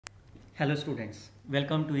Hello students,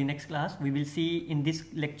 welcome to the next class. We will see in this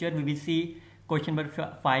lecture, we will see question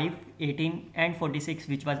number 5, 18 and 46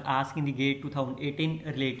 which was asked in the GATE 2018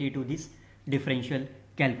 related to this differential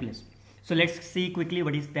calculus. So let's see quickly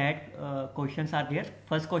what is that questions are there.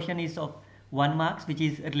 First question is of 1 marks which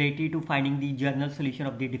is related to finding the general solution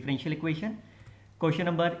of the differential equation. Question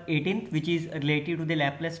number 18 which is related to the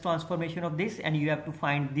Laplace transformation of this, and you have to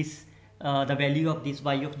find this the value of this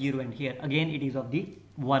y of 0, and here again it is of the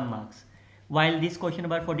 1 marks. While this question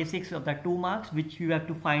number 46 of the 2 marks which you have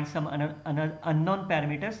to find some unknown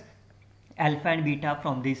parameters alpha and beta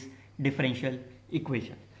from this differential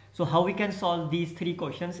equation. So how we can solve these 3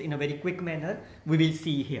 questions in a very quick manner we will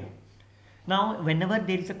see here. Now whenever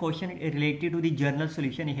there is a question related to the general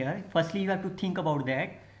solution here, firstly you have to think about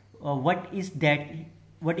that what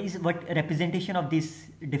representation of this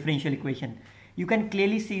differential equation. You can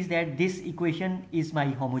clearly see that this equation is my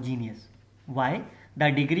homogeneous. Why? The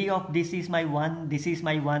degree of this is my 1, this is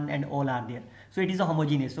my 1, and all are there. So it is a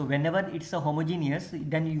homogeneous. So whenever it's a homogeneous,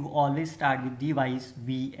 then you always start with dy is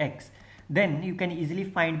vx. Then you can easily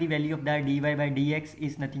find the value of the dy by dx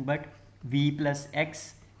is nothing but v plus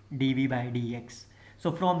x dv by dx.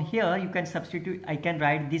 So from here you can substitute, I can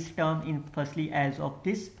write this term in firstly as of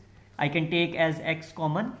this. I can take as x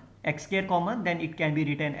common, x square common, then it can be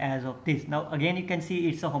written as of this. Now again you can see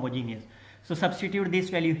it's a homogeneous. So substitute this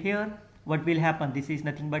value here. What will happen? This is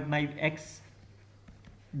nothing but my x.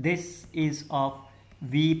 This is of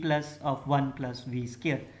v plus of 1 plus v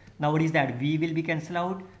square. Now what is that? V will be cancelled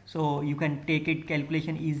out. So you can take it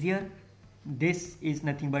calculation easier. This is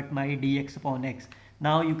nothing but my dx upon x.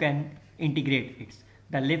 Now you can integrate it.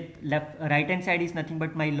 The right hand side is nothing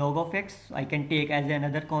but my log of x. So I can take as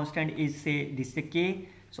another constant is say this is a k.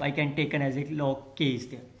 So I can take as a log k is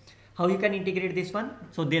there. How you can integrate this one?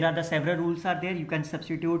 So there are the several rules are there. You can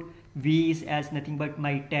substitute v is as nothing but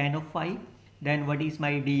my tan of phi. Then what is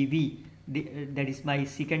my dv? That is my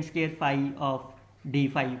secant square phi of d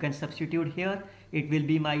phi. You can substitute here. It will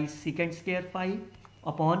be my secant square phi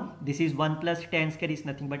upon this is 1 plus tan square is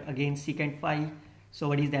nothing but again secant phi. So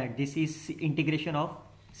what is that? This is integration of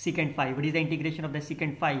secant phi. What is the integration of the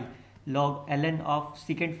secant phi? Log ln of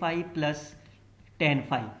secant phi plus tan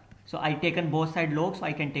phi. So I taken both side log, so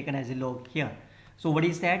I can taken as a log here. So what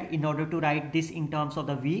is that? In order to write this in terms of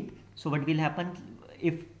the v, so what will happen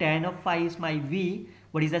if tan of phi is my v?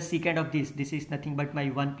 What is the secant of this? This is nothing but my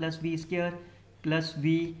 1 plus v square plus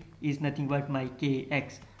v is nothing but my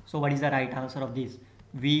kx. So what is the right answer of this?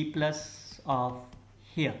 V plus of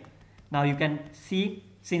here. Now you can see,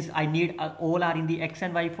 since I need all are in the x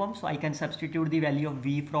and y form, so I can substitute the value of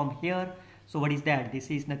v from here. So what is that? This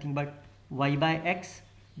is nothing but y by x.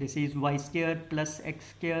 This is y square plus x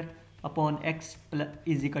square upon x plus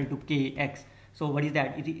is equal to kx. So what is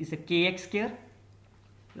that? It is a kx square.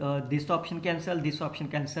 This option cancel, this option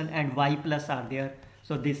cancel, and y plus are there.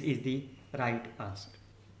 So this is the right answer.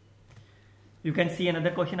 You can see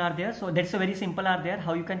another question are there. So that's a very simple are there.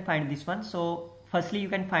 How you can find this one? So firstly you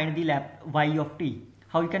can find the y of t.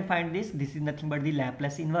 How you can find this? This is nothing but the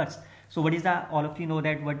Laplace inverse. So what is the, all of you know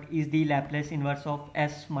that what is the Laplace inverse of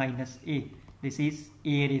s minus a? This is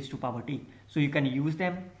a raised to power t. So you can use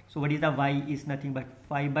them. So what is the y is nothing but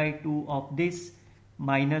 5 by 2 of this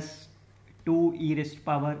minus 2 e raised to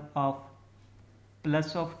power of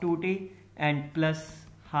plus of 2t and plus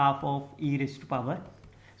half of e raised to power.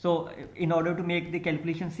 So in order to make the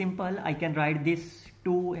calculation simple, I can write this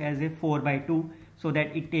 2 as a 4 by 2 so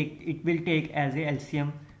that it will take as a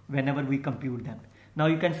LCM whenever we compute them. Now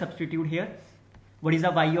you can substitute here. What is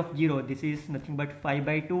the y of 0? This is nothing but 5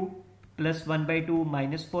 by 2 plus 1 by 2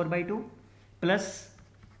 minus 4 by 2 plus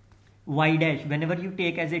y dash. Whenever you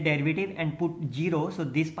take as a derivative and put 0, so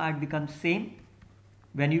this part becomes same.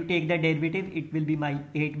 When you take the derivative, it will be my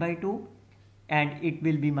 8 by 2 and it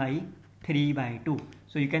will be my 3 by 2.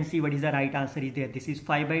 So you can see what is the right answer is there. This is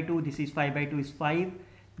 5 by 2, this is 5 by 2 is 5,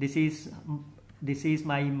 this is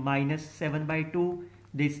my minus 7 by 2,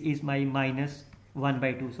 this is my minus 1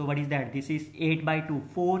 by 2. So what is that? This is 8 by 2,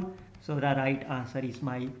 4. So the right answer is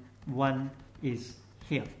my 1 is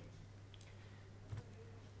here.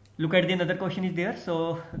 Look at the another question is there.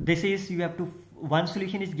 So this is, you have to, one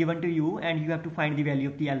solution is given to you and you have to find the value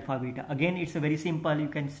of the alpha beta. Again it's a very simple. You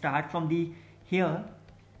can start from the here.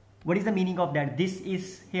 What is the meaning of that? This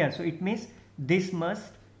is here, so it means this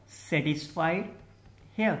must satisfy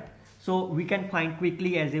here. So we can find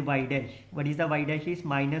quickly as a y dash. What is the y dash? Is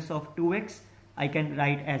minus of 2x. I can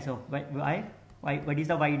write as of y. What is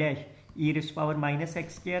the y dash? E raised to power minus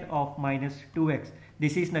x square of minus 2x.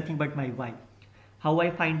 This is nothing but my y. How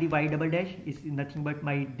I find the y double dash is nothing but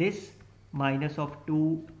my this minus of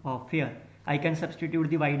 2 of here. I can substitute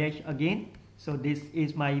the y dash again. So this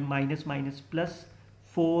is my minus minus plus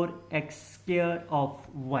 4x square of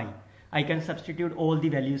y. I can substitute all the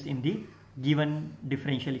values in the given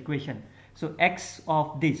differential equation. So x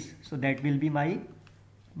of this, so that will be my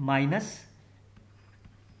minus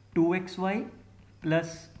 2xy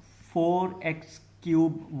plus 4x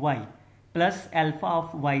cube y plus alpha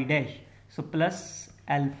of y dash. So plus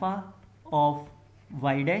alpha of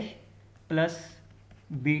y dash plus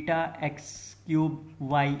beta x cube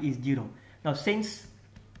y is 0. Now since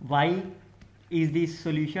y is the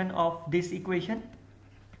solution of this equation,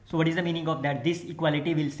 so what is the meaning of that? This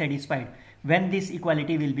equality will satisfied. When this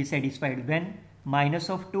equality will be satisfied? When minus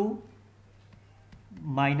of 2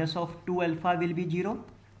 alpha will be 0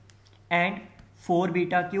 and 4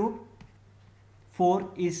 beta cube, 4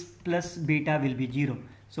 is plus beta will be 0.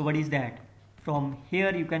 So what is that? From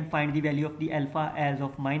here you can find the value of the alpha as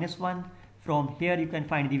of minus 1. From here you can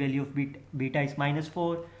find the value of beta is minus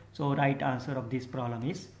 4. So right answer of this problem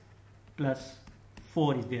is plus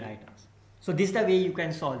 4 is the right answer. So this is the way you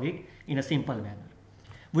can solve it in a simple manner.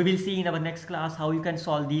 We will see in our next class how you can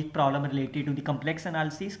solve the problem related to the complex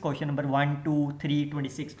analysis, question number 1, 2, 3,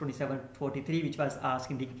 26, 27, 43, which was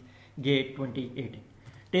asked in the GATE 2018.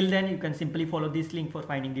 Till then, you can simply follow this link for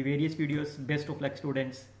finding the various videos. Best of luck,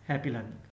 students. Happy learning.